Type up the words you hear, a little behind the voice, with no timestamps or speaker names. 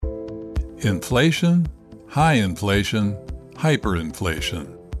Inflation, High Inflation,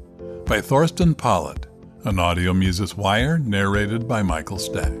 Hyperinflation by Thorsten Pollitt, an Audio Mises Wire narrated by Michael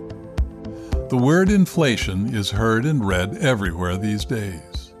Stack. The word inflation is heard and read everywhere these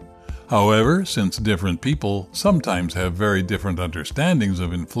days. However, since different people sometimes have very different understandings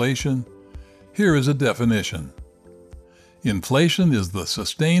of inflation, here is a definition. Inflation is the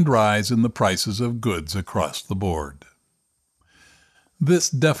sustained rise in the prices of goods across the board.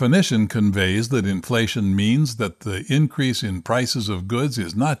 This definition conveys that inflation means that the increase in prices of goods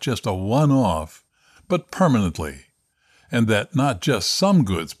is not just a one-off, but permanently, and that not just some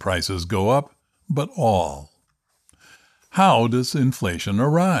goods prices go up, but all. How does inflation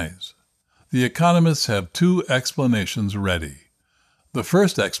arise? The economists have two explanations ready. The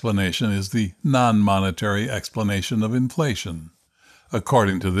first explanation is the non-monetary explanation of inflation.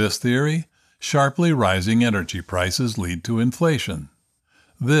 According to this theory, sharply rising energy prices lead to inflation.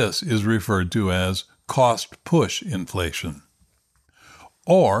 This is referred to as cost-push inflation.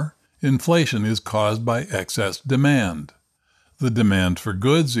 Or, inflation is caused by excess demand. The demand for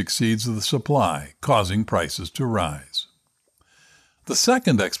goods exceeds the supply, causing prices to rise. The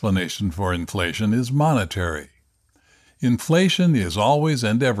second explanation for inflation is monetary. Inflation is always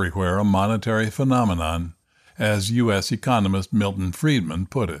and everywhere a monetary phenomenon, as U.S. economist Milton Friedman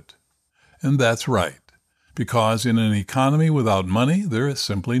put it. And that's right, because in an economy without money, there is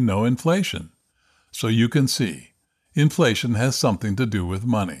simply no inflation. So you can see, inflation has something to do with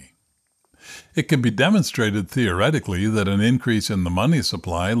money. It can be demonstrated theoretically that an increase in the money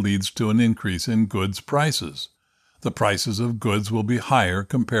supply leads to an increase in goods prices. The prices of goods will be higher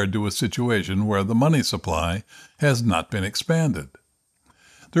compared to a situation where the money supply has not been expanded.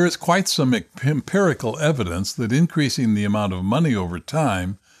 There is quite some empirical evidence that increasing the amount of money over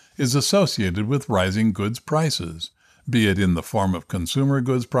time is associated with rising goods prices, be it in the form of consumer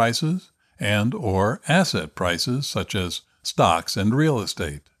goods prices and/or asset prices such as stocks and real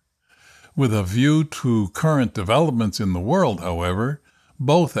estate. With a view to current developments in the world, however,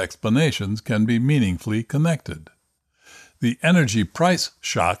 both explanations can be meaningfully connected. The energy price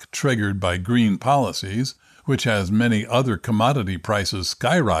shock triggered by green policies, which has many other commodity prices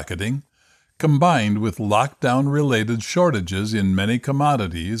skyrocketing, combined with lockdown-related shortages in many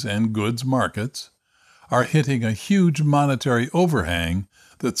commodities and goods markets, are hitting a huge monetary overhang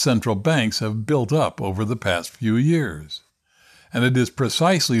that central banks have built up over the past few years. And it is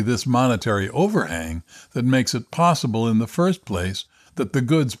precisely this monetary overhang that makes it possible in the first place that the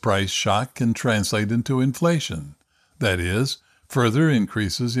goods price shock can translate into inflation, that is, further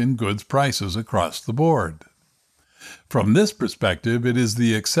increases in goods prices across the board. From this perspective, it is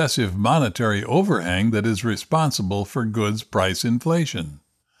the excessive monetary overhang that is responsible for goods price inflation.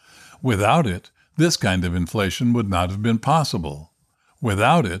 Without it, this kind of inflation would not have been possible.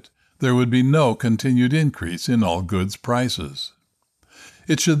 Without it, there would be no continued increase in all goods prices.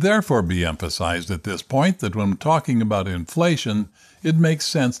 It should therefore be emphasized at this point that when talking about inflation, it makes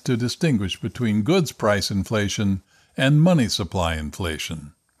sense to distinguish between goods price inflation and money supply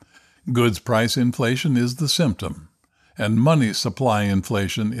inflation. Goods price inflation is the symptom, and money supply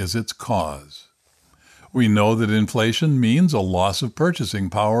inflation is its cause. We know that inflation means a loss of purchasing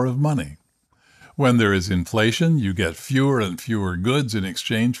power of money. When there is inflation, you get fewer and fewer goods in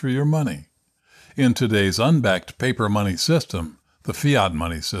exchange for your money. In today's unbacked paper money system, the fiat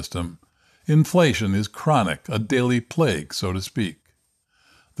money system, inflation is chronic, a daily plague, so to speak.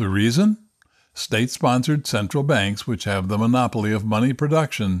 The reason? State-sponsored central banks, which have the monopoly of money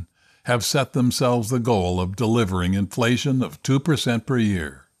production, have set themselves the goal of delivering inflation of 2% per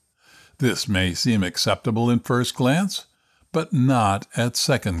year. This may seem acceptable in first glance, but not at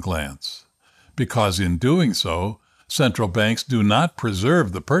second glance, because in doing so, central banks do not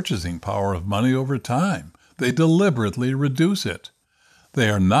preserve the purchasing power of money over time. They deliberately reduce it. They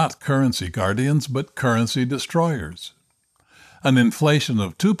are not currency guardians, but currency destroyers. An inflation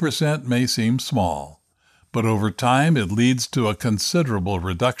of 2% may seem small, but over time it leads to a considerable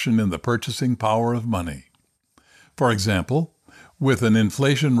reduction in the purchasing power of money. For example, with an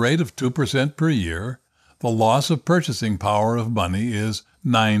inflation rate of 2% per year, the loss of purchasing power of money is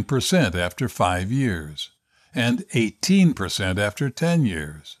 9% after 5 years, and 18% after 10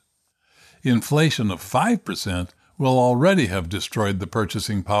 years. Inflation of 5% will already have destroyed the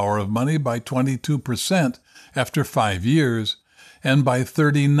purchasing power of money by 22% after 5 years, and by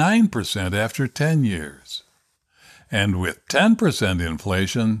 39% after 10 years. And with 10%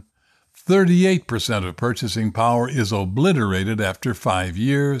 inflation, 38% of purchasing power is obliterated after 5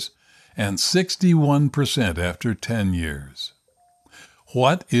 years, and 61% after 10 years.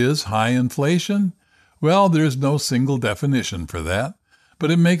 What is high inflation? Well, there's no single definition for that, but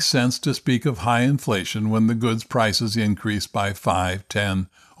it makes sense to speak of high inflation when the goods prices increase by 5, 10,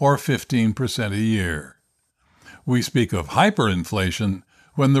 or 15% a year. We speak of hyperinflation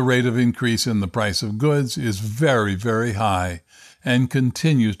when the rate of increase in the price of goods is very, very high and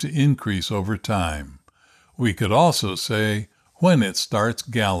continues to increase over time. We could also say when it starts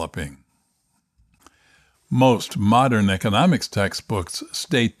galloping. Most modern economics textbooks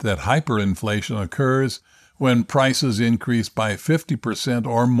state that hyperinflation occurs when prices increase by 50%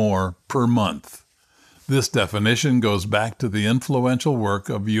 or more per month. This definition goes back to the influential work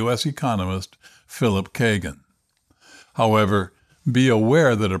of U.S. economist Philip Kagan. However, be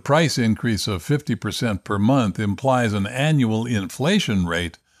aware that a price increase of 50% per month implies an annual inflation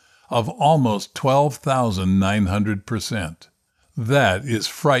rate of almost 12,900%. That is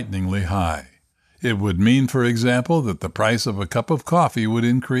frighteningly high. It would mean, for example, that the price of a cup of coffee would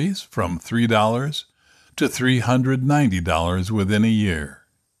increase from $3 to $390 within a year.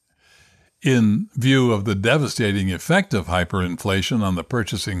 In view of the devastating effect of hyperinflation on the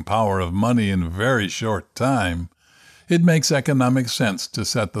purchasing power of money in a very short time, it makes economic sense to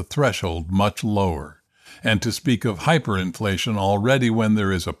set the threshold much lower and to speak of hyperinflation already when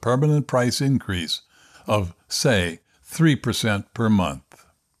there is a permanent price increase of, say, 3% per month.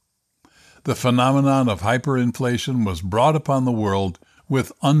 The phenomenon of hyperinflation was brought upon the world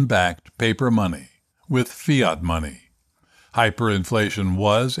with unbacked paper money, with fiat money. Hyperinflation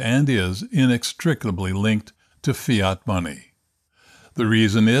was and is inextricably linked to fiat money. The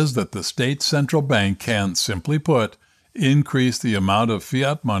reason is that the state central bank can, simply put, increase the amount of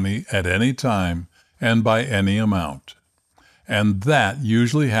fiat money at any time and by any amount. And that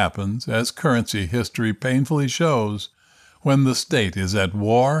usually happens, as currency history painfully shows, when the state is at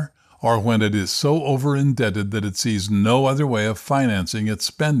war or when it is so over-indebted that it sees no other way of financing its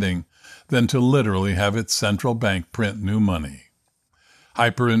spending than to literally have its central bank print new money.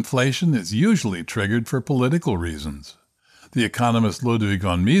 Hyperinflation is usually triggered for political reasons. The economist Ludwig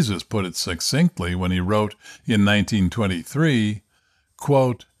von Mises put it succinctly when he wrote in 1923,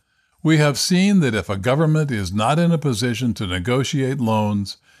 quote, "We have seen that if a government is not in a position to negotiate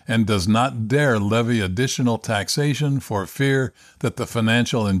loans and does not dare levy additional taxation for fear that the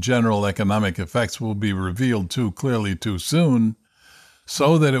financial and general economic effects will be revealed too clearly too soon,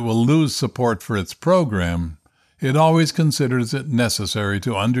 so that it will lose support for its program, it always considers it necessary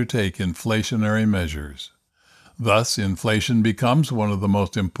to undertake inflationary measures. Thus, inflation becomes one of the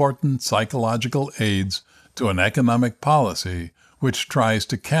most important psychological aids to an economic policy which tries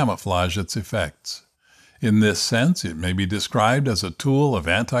to camouflage its effects. In this sense, it may be described as a tool of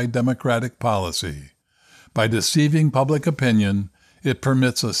anti-democratic policy. By deceiving public opinion, it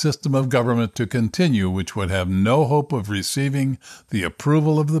permits a system of government to continue which would have no hope of receiving the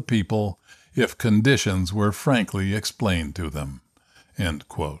approval of the people if conditions were frankly explained to them." End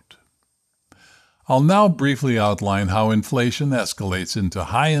quote. I'll now briefly outline how inflation escalates into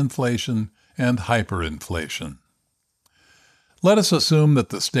high inflation and hyperinflation. Let us assume that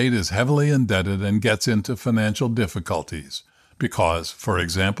the state is heavily indebted and gets into financial difficulties because, for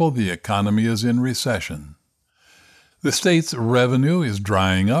example, the economy is in recession. The state's revenue is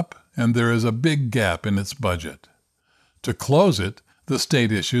drying up and there is a big gap in its budget. To close it, the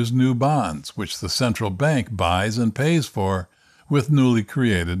state issues new bonds, which the central bank buys and pays for with newly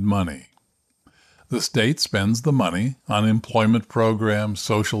created money. The state spends the money on employment programs,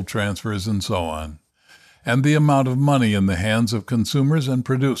 social transfers, and so on, and the amount of money in the hands of consumers and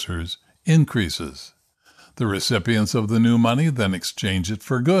producers increases. The recipients of the new money then exchange it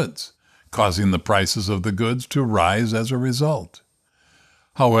for goods, causing the prices of the goods to rise as a result.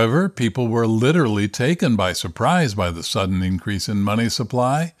 However, people were literally taken by surprise by the sudden increase in money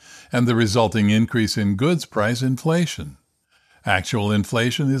supply and the resulting increase in goods price inflation. Actual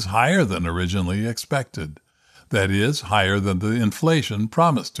inflation is higher than originally expected, that is, higher than the inflation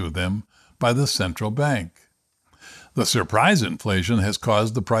promised to them by the central bank. The surprise inflation has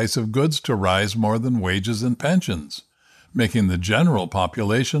caused the price of goods to rise more than wages and pensions, making the general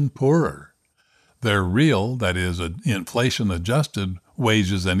population poorer. Their real, that is, inflation-adjusted,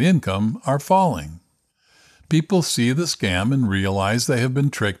 wages and income are falling. People see the scam and realize they have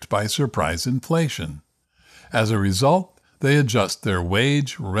been tricked by surprise inflation. As a result, they adjust their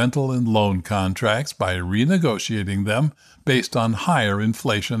wage, rental, and loan contracts by renegotiating them based on higher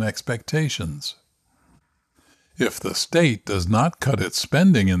inflation expectations. If the state does not cut its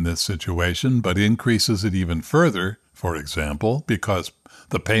spending in this situation but increases it even further, for example, because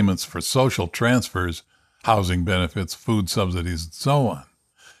the payments for social transfers, housing benefits, food subsidies, and so on,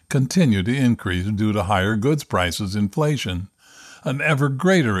 continue to increase due to higher goods prices inflation, an ever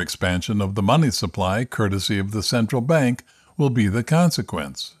greater expansion of the money supply courtesy of the central bank will be the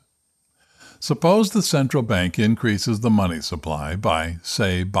consequence. Suppose the central bank increases the money supply by,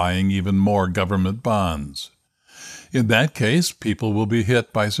 say, buying even more government bonds. In that case, people will be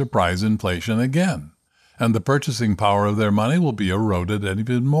hit by surprise inflation again, and the purchasing power of their money will be eroded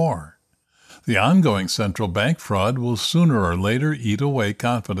even more. The ongoing central bank fraud will sooner or later eat away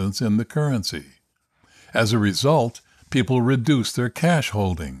confidence in the currency. As a result, people reduce their cash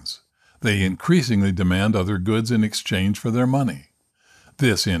holdings. They increasingly demand other goods in exchange for their money.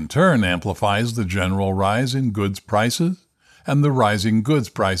 This, in turn, amplifies the general rise in goods prices, and the rising goods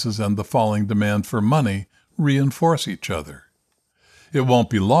prices and the falling demand for money reinforce each other. It won't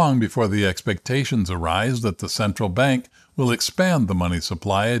be long before the expectations arise that the central bank will expand the money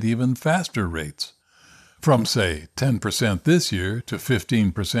supply at even faster rates, from, say, 10% this year to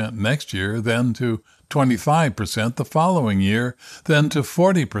 15% next year, then to 25% the following year, then to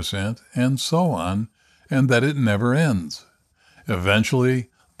 40%, and so on, and that it never ends. Eventually,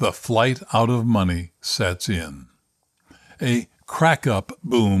 the flight out of money sets in. A crack-up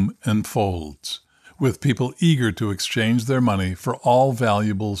boom unfolds, with people eager to exchange their money for all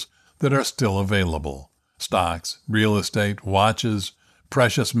valuables that are still available: stocks, real estate, watches,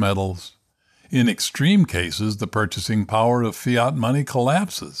 precious metals. In extreme cases, the purchasing power of fiat money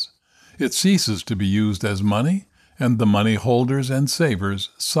collapses. It ceases to be used as money, and the money holders and savers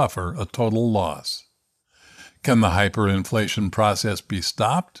suffer a total loss. Can the hyperinflation process be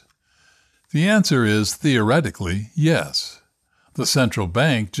stopped? The answer is, theoretically, yes. The central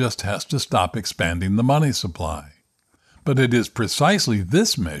bank just has to stop expanding the money supply. But it is precisely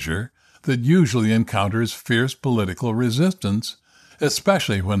this measure that usually encounters fierce political resistance,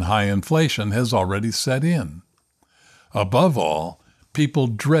 especially when high inflation has already set in. Above all, people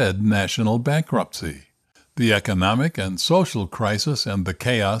dread national bankruptcy, the economic and social crisis and the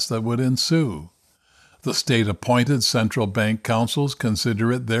chaos that would ensue. The state-appointed central bank councils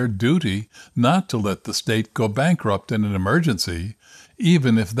consider it their duty not to let the state go bankrupt in an emergency,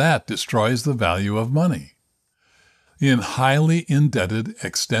 even if that destroys the value of money. In highly indebted,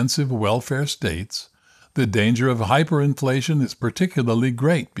 extensive welfare states, the danger of hyperinflation is particularly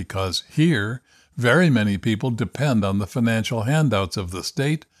great because here, very many people depend on the financial handouts of the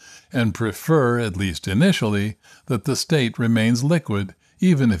state and prefer, at least initially, that the state remains liquid,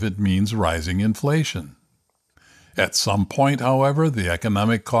 even if it means rising inflation. At some point, however, the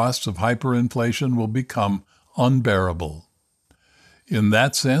economic costs of hyperinflation will become unbearable. In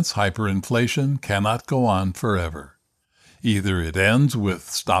that sense, hyperinflation cannot go on forever. Either it ends with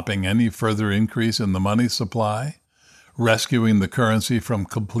stopping any further increase in the money supply, rescuing the currency from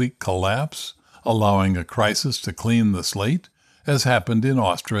complete collapse, allowing a crisis to clean the slate, as happened in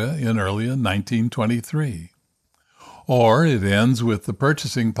Austria in early 1923. Or it ends with the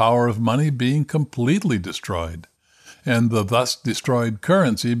purchasing power of money being completely destroyed, and the thus destroyed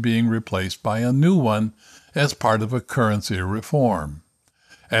currency being replaced by a new one as part of a currency reform.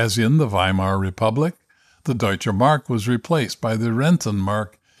 As in the Weimar Republic, the Deutsche Mark was replaced by the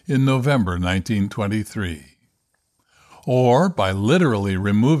Rentenmark in November 1923. Or by literally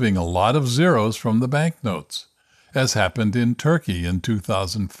removing a lot of zeros from the banknotes, as happened in Turkey in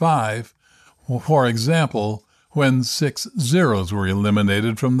 2005, for example, when 6 zeros were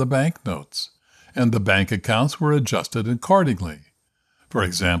eliminated from the banknotes, and the bank accounts were adjusted accordingly. For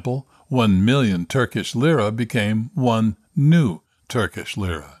example, 1 million Turkish lira became 1 new Turkish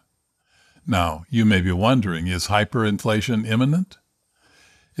lira. Now, you may be wondering, is hyperinflation imminent?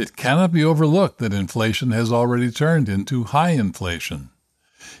 It cannot be overlooked that inflation has already turned into high inflation.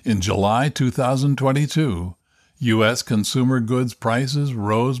 In July 2022, U.S. consumer goods prices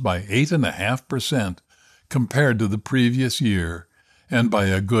rose by 8.5% compared to the previous year, and by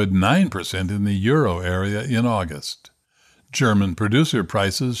a good 9% in the euro area in August. German producer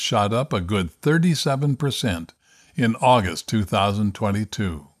prices shot up a good 37% in August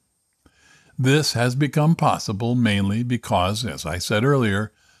 2022. This has become possible mainly because, as I said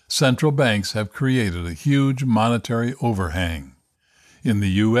earlier, central banks have created a huge monetary overhang. In the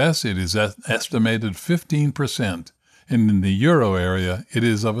U.S., it is estimated 15%, and in the euro area, it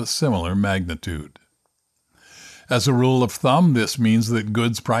is of a similar magnitude. As a rule of thumb, this means that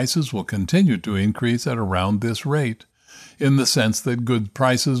goods prices will continue to increase at around this rate, in the sense that goods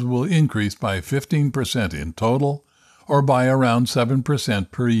prices will increase by 15% in total, or by around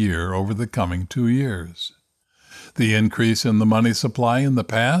 7% per year over the coming 2 years. The increase in the money supply in the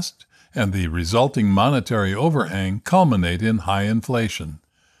past and the resulting monetary overhang culminate in high inflation,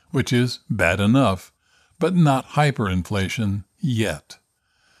 which is bad enough, but not hyperinflation yet.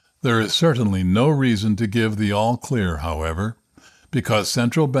 There is certainly no reason to give the all-clear, however, because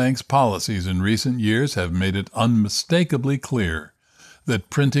central banks' policies in recent years have made it unmistakably clear that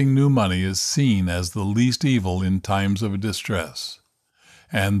printing new money is seen as the least evil in times of distress.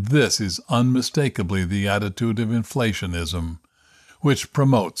 And this is unmistakably the attitude of inflationism, which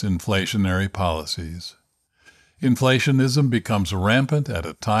promotes inflationary policies. Inflationism becomes rampant at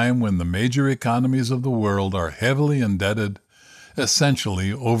a time when the major economies of the world are heavily indebted,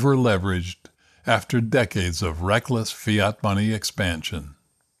 essentially over-leveraged, after decades of reckless fiat money expansion.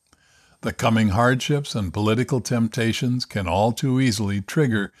 The coming hardships and political temptations can all too easily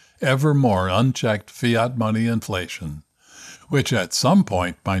trigger ever more unchecked fiat money inflation, which at some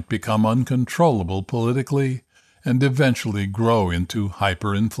point might become uncontrollable politically and eventually grow into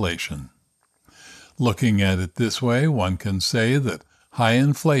hyperinflation. Looking at it this way, one can say that high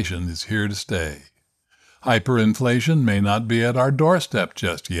inflation is here to stay. Hyperinflation may not be at our doorstep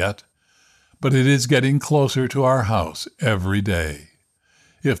just yet, but it is getting closer to our house every day.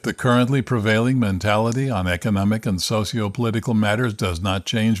 If the currently prevailing mentality on economic and socio-political matters does not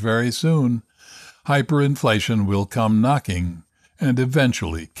change very soon, hyperinflation will come knocking and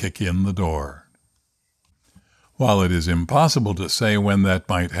eventually kick in the door. While it is impossible to say when that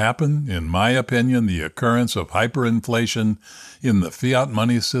might happen, in my opinion, the occurrence of hyperinflation in the fiat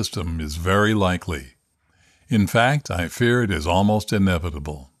money system is very likely. In fact, I fear it is almost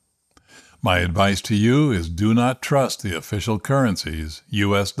inevitable. My advice to you is do not trust the official currencies,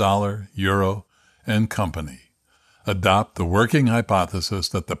 US dollar, euro, and company. Adopt the working hypothesis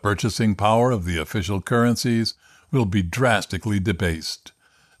that the purchasing power of the official currencies will be drastically debased,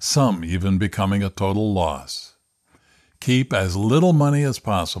 some even becoming a total loss. Keep as little money as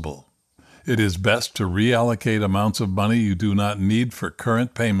possible. It is best to reallocate amounts of money you do not need for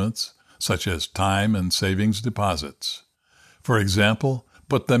current payments, such as time and savings deposits. For example,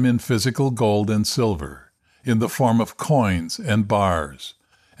 put them in physical gold and silver, in the form of coins and bars,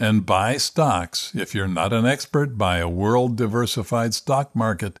 and buy stocks. If you're not an expert, buy a world-diversified stock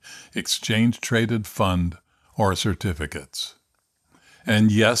market, exchange-traded fund, or certificates.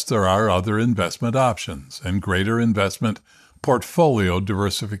 And yes, there are other investment options, and greater investment portfolio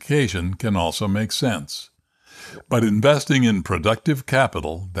diversification can also make sense. But investing in productive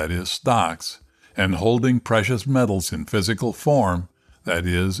capital, that is, stocks, and holding precious metals in physical form, that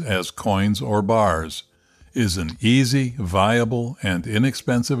is, as coins or bars, is an easy, viable, and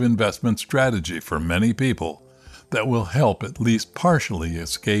inexpensive investment strategy for many people that will help at least partially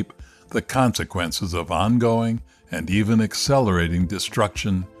escape the consequences of ongoing and even accelerating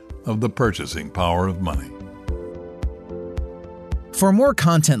destruction of the purchasing power of money. For more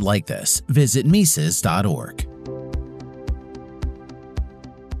content like this, visit Mises.org.